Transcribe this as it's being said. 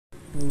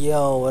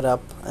Yo, what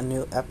up? A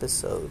new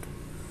episode.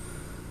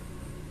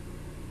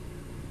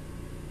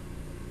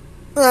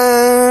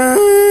 A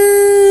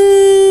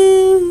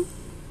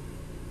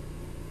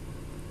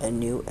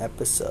new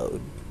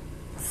episode.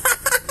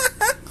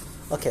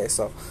 Okay,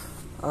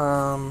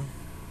 um,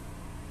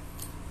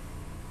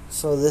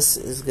 so this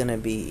is gonna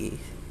be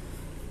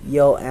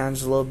Yo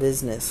Angelo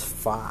Business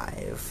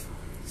 5.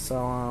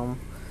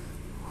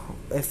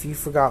 If you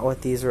forgot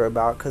what these are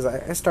about, because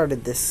I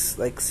started this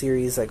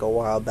series a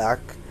while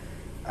back.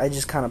 I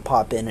just kind of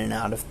pop in and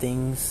out of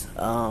things.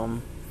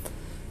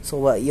 So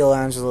what Yo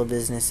Angelo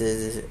Business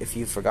is, if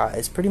you forgot,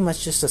 it's pretty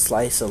much just a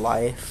slice of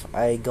life.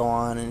 I go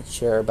on and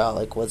share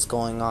about what's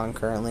going on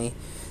currently,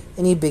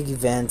 any big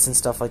events and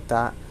stuff like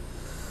that.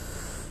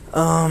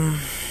 Yo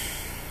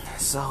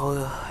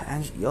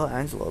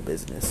Angelo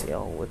Business,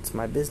 what's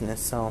my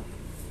business? So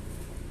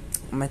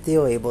my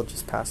Theo Abel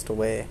just passed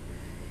away. It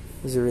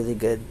was a really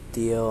good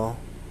deal.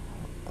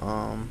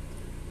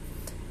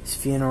 His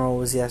funeral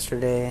was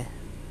yesterday.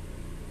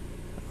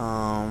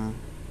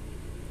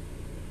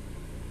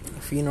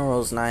 Funeral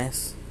was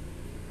nice.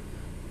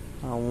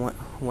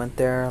 Went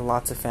there.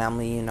 Lots of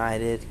family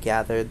united,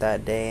 gathered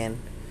that day, and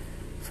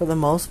for the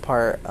most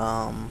part,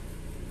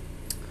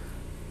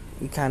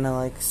 we kind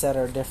of set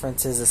our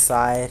differences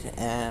aside,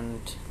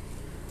 and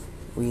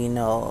we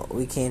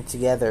came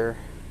together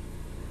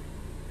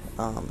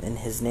in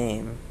his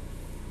name.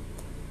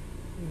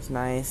 It was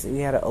nice.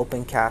 We had an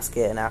open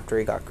casket, and after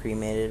he got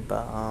cremated,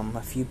 but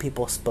a few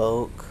people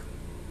spoke.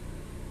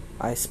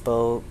 I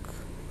spoke.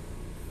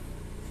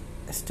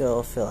 I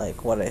still feel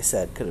like what I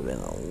said could have been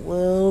a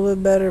little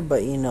bit better,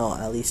 but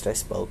at least I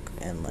spoke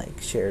and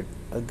shared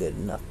a good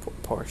enough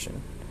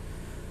portion.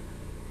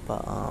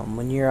 But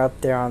when you're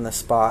up there on the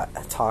spot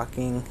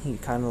talking, you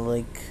kind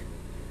of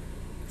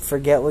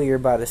forget what you're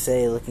about to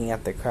say, looking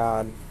at the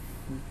crowd.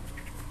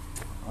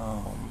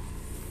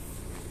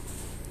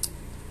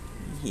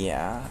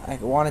 Yeah, I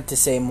wanted to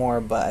say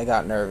more, but I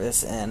got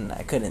nervous and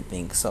I couldn't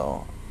think,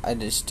 so I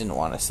just didn't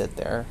want to sit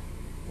there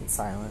in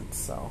silence,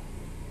 so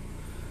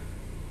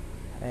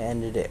I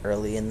ended it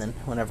early, and then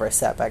whenever I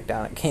sat back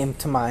down it came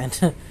to mind.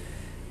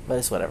 But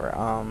it's whatever.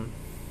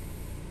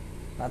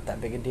 Not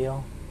that big a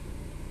deal.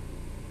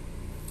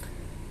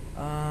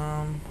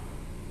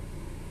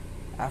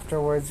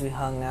 Afterwards we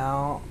hung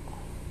out.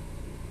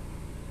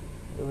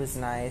 It was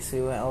nice.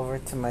 We went over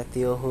to my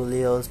Tío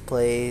Julio's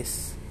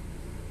place.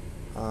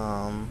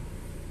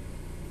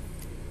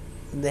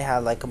 They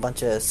had a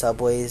bunch of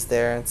Subways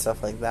there and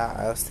stuff like that.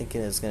 I was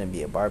thinking it was going to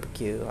be a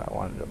barbecue. I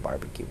wanted a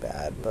barbecue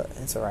bad, but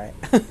it's alright.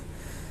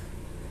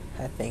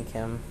 I thank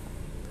him.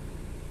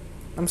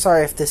 I'm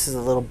sorry if this is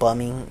a little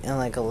bumming and a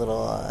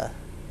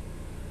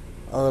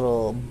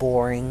little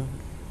boring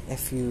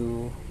if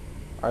you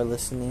are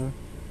listening.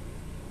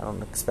 I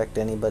don't expect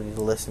anybody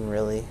to listen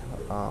really.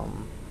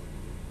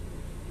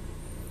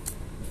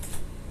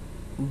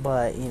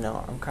 But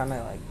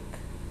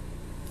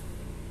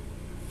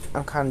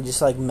I'm kind of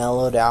just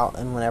mellowed out,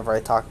 and whenever I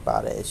talk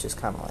about it, it's just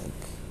kind of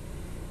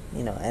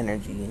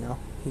energy. You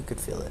could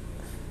feel it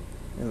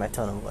in my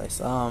tone of voice.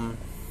 Yeah,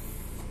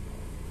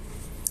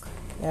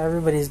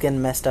 everybody's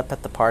getting messed up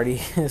at the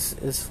party.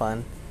 It's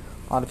fun.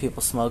 A lot of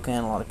people smoking,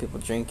 a lot of people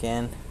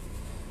drinking.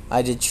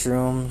 I did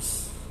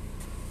shrooms,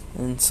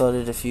 and so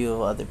did a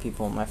few other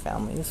people in my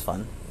family. It was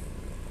fun.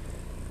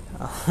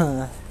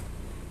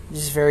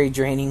 Just very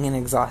draining and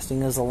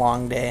exhausting. It was a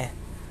long day.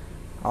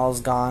 I was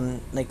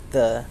gone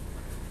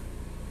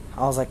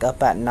I was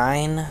up at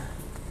 9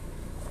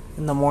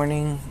 in the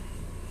morning.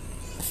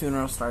 The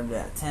funeral started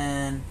at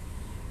 10,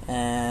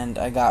 and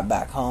I got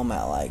back home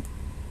at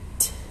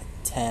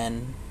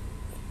 10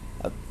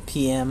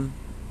 p.m.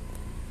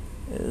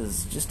 It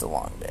was just a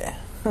long day.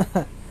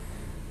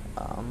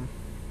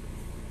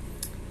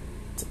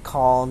 It's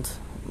called.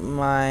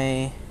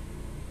 My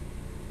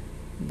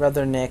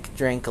brother Nick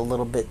drank a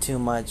little bit too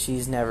much.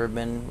 He's never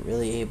been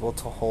really able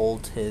to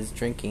hold his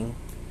drinking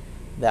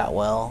that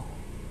well.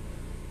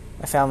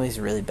 My family's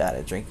really bad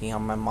at drinking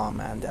on my mom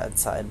and dad's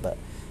side, but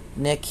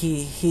Nick,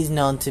 he's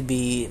known to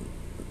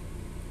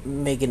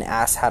make an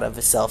ass out of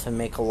himself and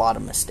make a lot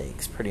of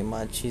mistakes, pretty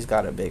much. He's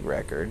got a big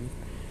record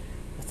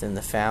within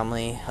the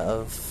family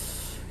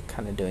of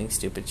kind of doing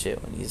stupid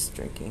shit when he's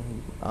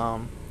drinking.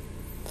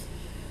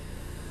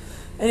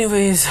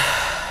 Anyways,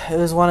 it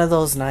was one of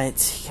those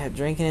nights. He kept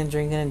drinking and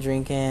drinking and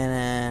drinking,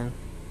 and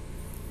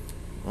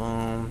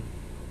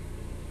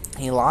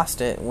he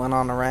lost it. Went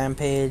on a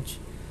rampage.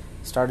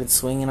 Started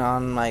swinging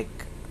on,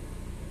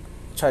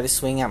 tried to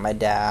swing at my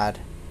dad.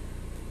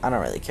 I don't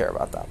really care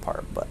about that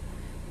part, but.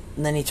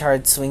 And then he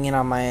tried swinging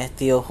on my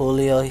Tío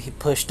Julio. He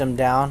pushed him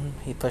down.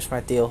 He pushed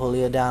my Tío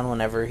Julio down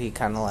whenever he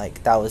kind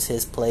of that was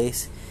his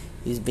place.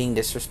 He was being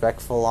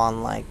disrespectful on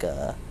my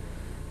Tío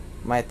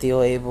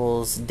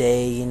Abel's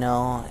day,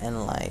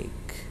 and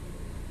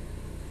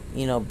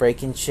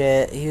breaking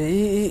shit.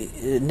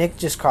 Nick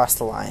just crossed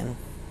the line.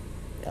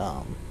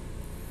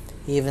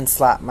 He even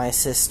slapped my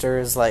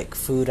sister's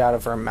food out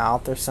of her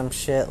mouth or some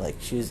shit.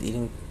 She was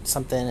eating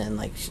something, and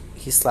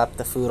he slapped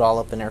the food all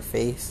up in her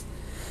face.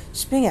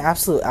 Just being an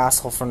absolute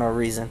asshole for no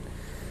reason.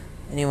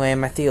 Anyway,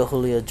 my Theo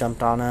Julio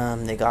jumped on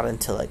him. They got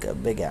into like a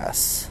big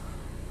ass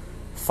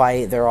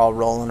fight. They're all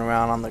rolling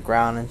around on the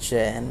ground and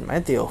shit. And my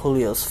Theo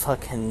Julio's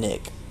fucking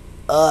Nick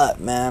up,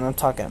 man. I'm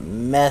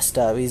talking messed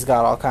up. He's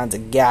got all kinds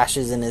of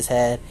gashes in his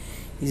head.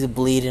 He's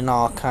bleeding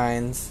all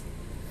kinds.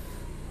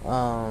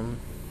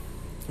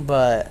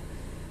 But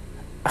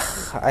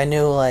I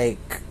knew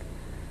like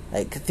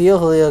Theo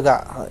Julio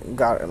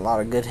got a lot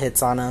of good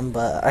hits on him,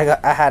 but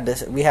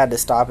we had to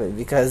stop it,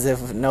 because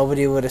if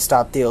nobody would have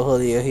stopped Theo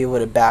Julio, he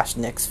would have bashed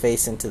Nick's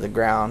face into the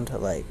ground,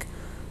 like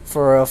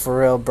for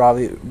real.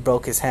 Probably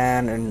broke his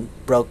hand and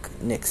broke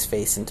Nick's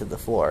face into the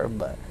floor.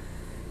 But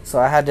so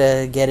I had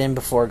to get in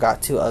before it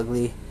got too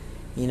ugly.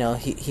 You know,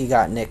 he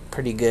got Nick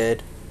pretty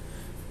good,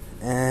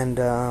 and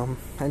I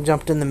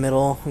jumped in the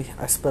middle.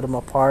 I split him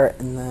apart,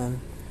 and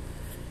then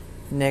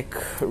Nick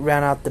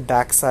ran out the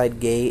backside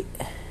gate.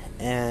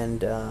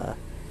 And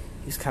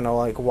he's kind of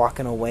like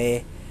walking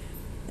away,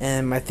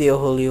 and my Theo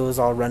Julio was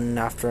all running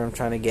after him,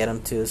 trying to get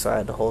him too, so I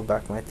had to hold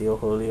back my Theo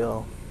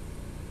Julio.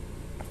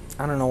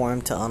 I don't know why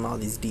I'm telling all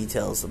these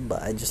details,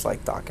 but I just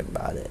like talking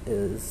about it.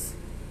 It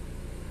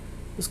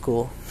was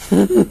cool.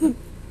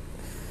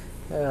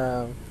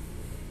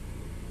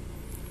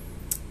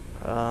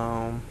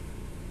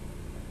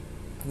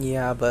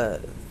 Yeah,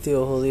 but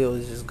Theo Julio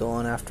was just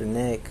going after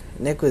Nick.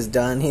 Nick was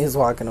done. He was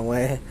walking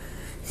away.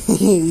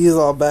 He was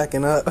all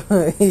backing up.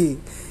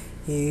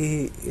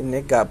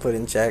 Nick got put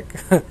in check.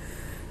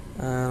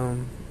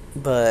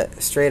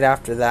 But straight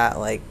after that,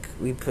 like,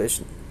 we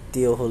pushed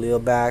Theo Julio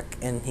back,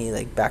 and he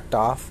like backed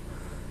off.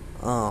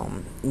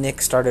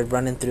 Nick started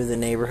running through the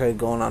neighborhood,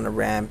 going on a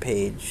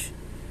rampage.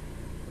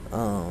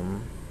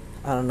 I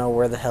don't know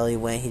where the hell he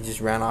went. He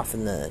just ran off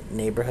in the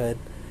neighborhood.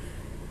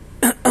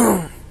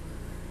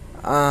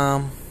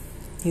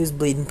 He was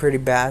bleeding pretty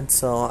bad,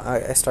 so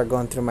I started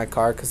going through my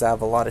car, because I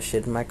have a lot of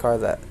shit in my car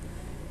that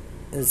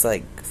is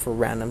like for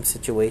random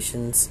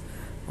situations.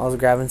 I was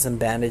grabbing some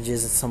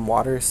bandages and some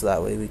water, so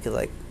that way we could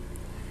like,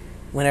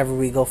 whenever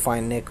we go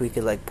find Nick, we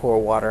could like pour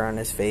water on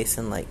his face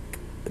and like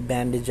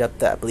bandage up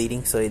that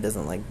bleeding so he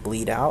doesn't like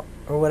bleed out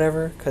or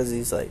whatever, because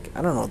he's like,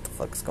 I don't know what the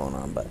fuck's going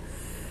on. But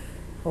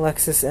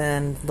Alexis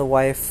and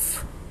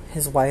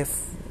his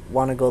wife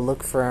want to go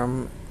look for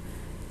him,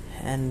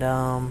 and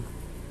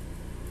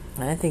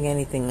I didn't think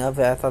anything of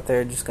it. I thought they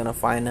were just gonna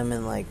find him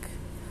and like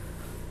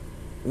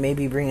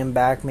maybe bring him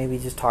back, maybe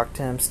just talk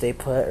to him, stay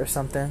put or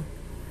something,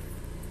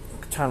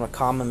 trying to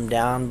calm him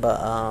down. But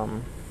I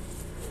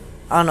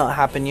don't know what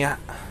happened. You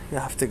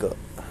have to go.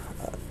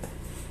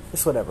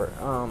 It's whatever.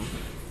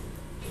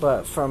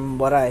 But from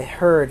what I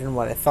heard and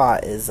what I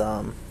thought is,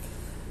 I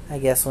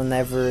guess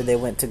whenever they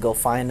went to go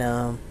find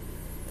him,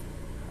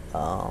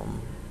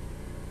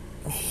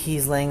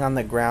 he's laying on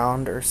the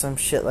ground or some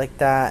shit like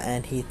that,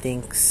 and he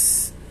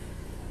thinks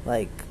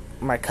like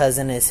my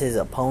cousin is his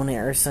opponent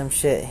or some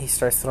shit. He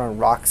starts throwing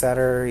rocks at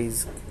her.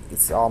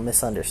 It's all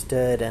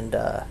misunderstood, and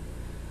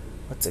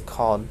what's it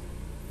called?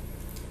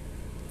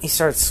 He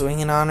starts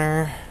swinging on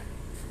her,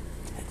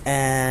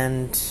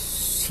 and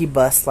he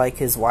busts like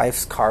his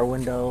wife's car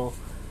window,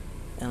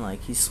 and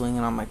like he's swinging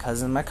on my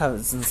cousin. My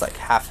cousin's like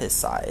half his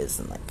size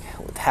and like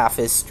with half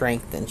his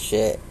strength and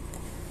shit,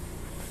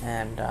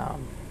 and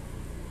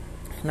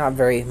not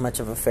very much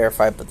of a fair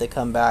fight. But they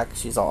come back.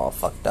 She's all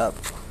fucked up.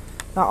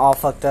 Not all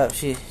fucked up.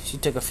 She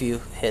took a few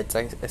hits.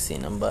 I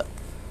seen them, but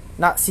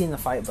not seen the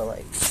fight. But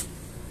like,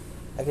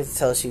 I could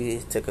tell she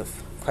took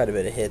quite a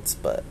bit of hits,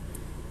 but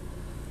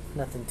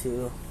nothing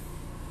too.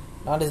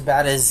 Not as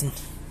bad as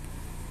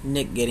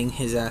Nick getting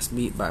his ass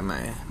beat by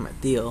my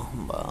Theo,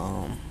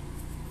 but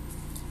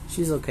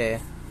she's okay.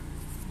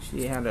 She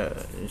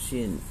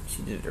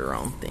did her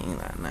own thing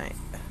that night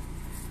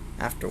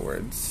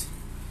afterwards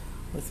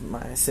with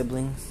my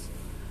siblings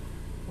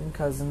and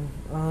cousin.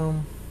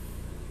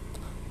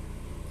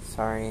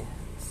 Sorry,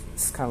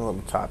 it's kind of a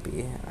little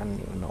choppy. I don't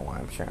even know why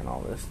I'm sharing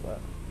all this, but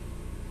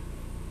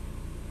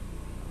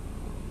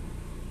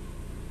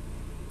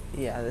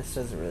yeah, this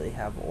doesn't really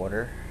have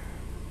order.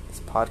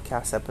 This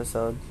podcast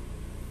episode.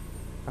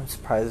 I'm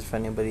surprised if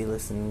anybody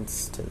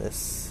listens to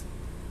this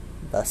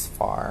thus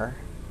far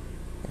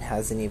and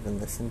hasn't even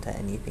listened to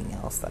anything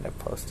else that I've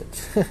posted.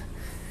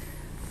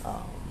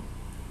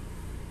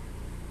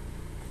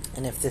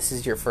 And if this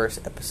is your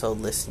first episode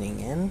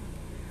listening in,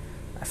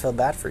 I feel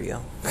bad for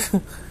you.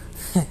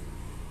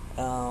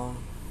 Other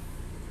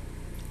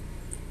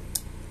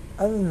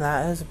than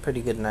that, it was a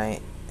pretty good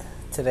night.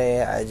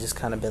 Today, I just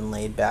kind of been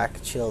laid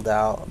back, chilled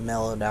out,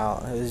 mellowed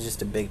out. It was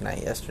just a big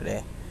night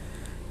yesterday.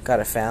 Got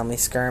a family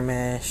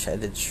skirmish, I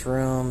did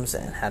shrooms,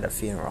 and had a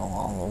funeral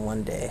all in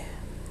one day.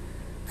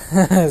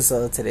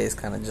 So today's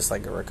kind of just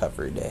like a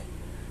recovery day,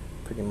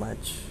 pretty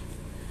much.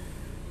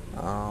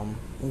 I'm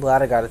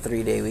glad I got a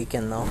 3-day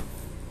weekend though.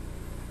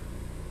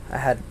 I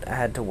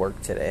had to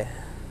work today.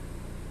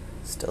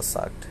 Still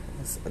sucked.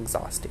 It's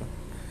exhausting.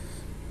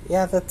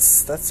 Yeah,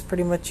 that's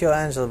pretty much your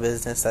Angelo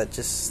business.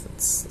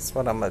 That's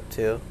what I'm up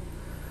to.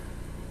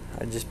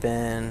 I've just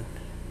been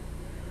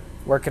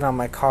working on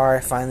my car.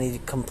 I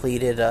finally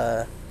completed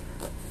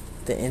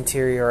the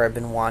interior I've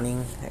been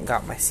wanting. I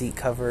got my seat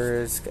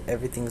covers.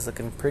 Everything's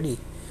looking pretty.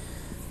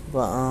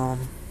 But I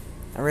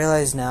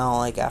realize now,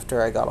 like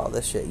after I got all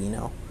this shit,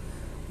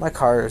 my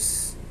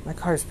car's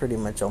pretty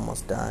much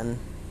almost done.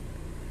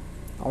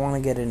 I want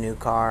to get a new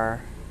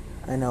car.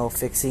 I know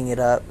fixing it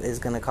up is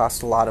going to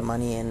cost a lot of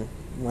money, and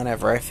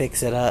whenever I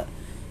fix it up,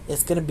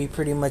 it's going to be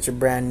pretty much a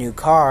brand new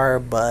car,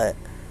 but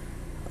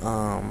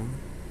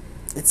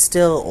it's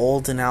still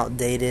old and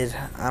outdated.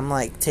 I'm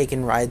like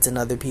taking rides in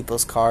other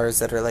people's cars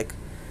that are like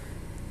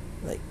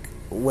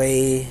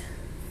way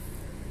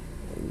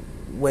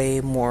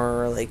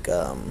more like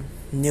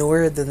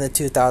newer than the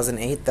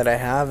 2008 that I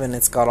have, and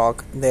it's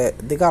got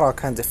they got all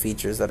kinds of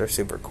features that are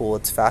super cool.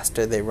 It's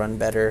faster, they run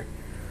better.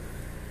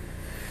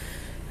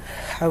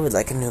 I would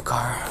like a new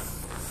car.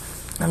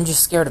 I'm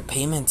just scared of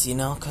payments,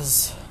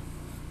 because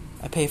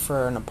I pay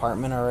for an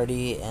apartment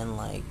already and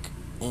like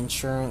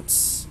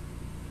insurance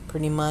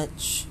pretty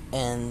much,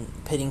 and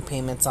putting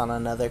payments on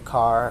another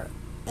car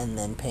and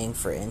then paying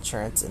for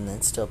insurance and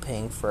then still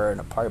paying for an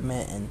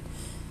apartment. And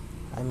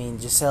I mean,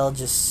 Giselle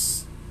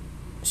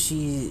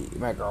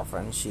my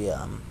girlfriend,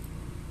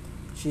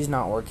 she's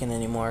not working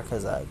anymore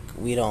because like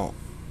we don't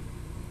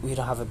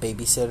have a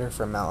babysitter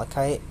for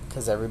Malachite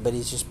because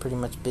everybody's just pretty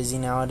much busy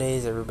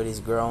nowadays.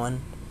 Everybody's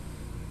growing.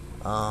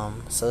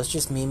 So it's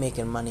just me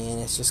making money,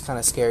 and it's just kind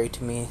of scary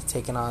to me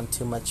taking on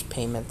too much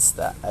payments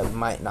that I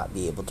might not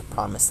be able to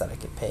promise that I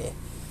could pay.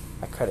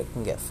 My credit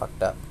can get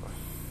fucked up.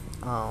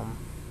 I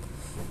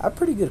have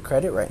pretty good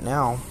credit right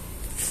now.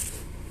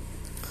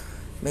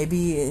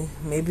 Maybe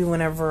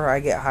whenever I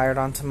get hired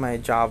onto my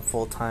job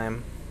full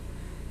time,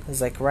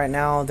 because like right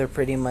now they're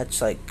pretty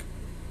much like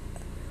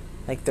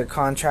they're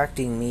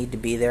contracting me to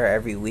be there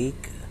every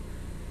week,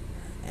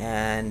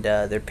 and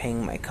they're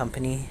paying my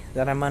company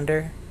that I'm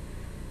under,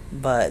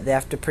 but they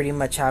have to pretty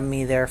much have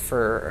me there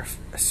for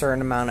a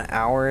certain amount of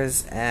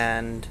hours,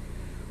 and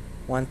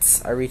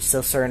once I reach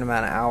a certain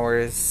amount of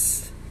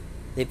hours,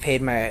 they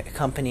paid my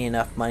company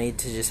enough money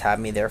to just have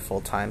me there full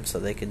time, so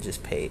they could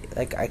just pay,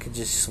 like I could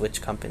just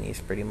switch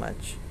companies pretty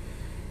much.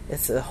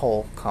 It's a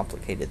whole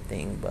complicated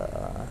thing,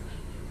 but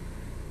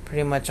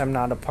pretty much I'm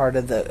not a part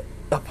of the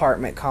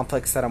apartment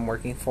complex that I'm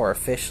working for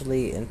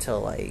officially until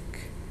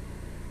like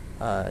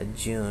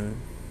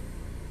June.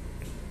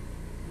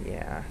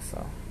 Yeah,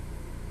 so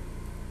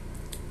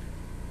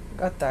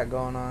got that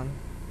going on.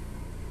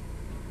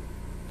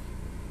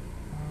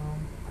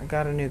 I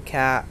got a new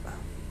cat.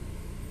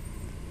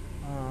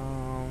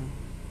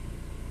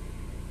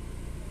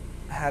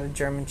 I had a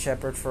German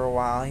Shepherd for a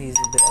while. He's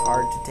a bit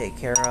hard to take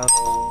care of,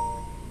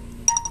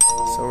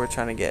 so we're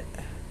trying to get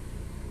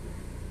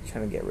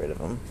rid of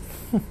him.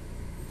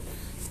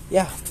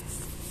 Yeah.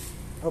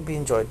 Hope you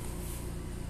enjoyed.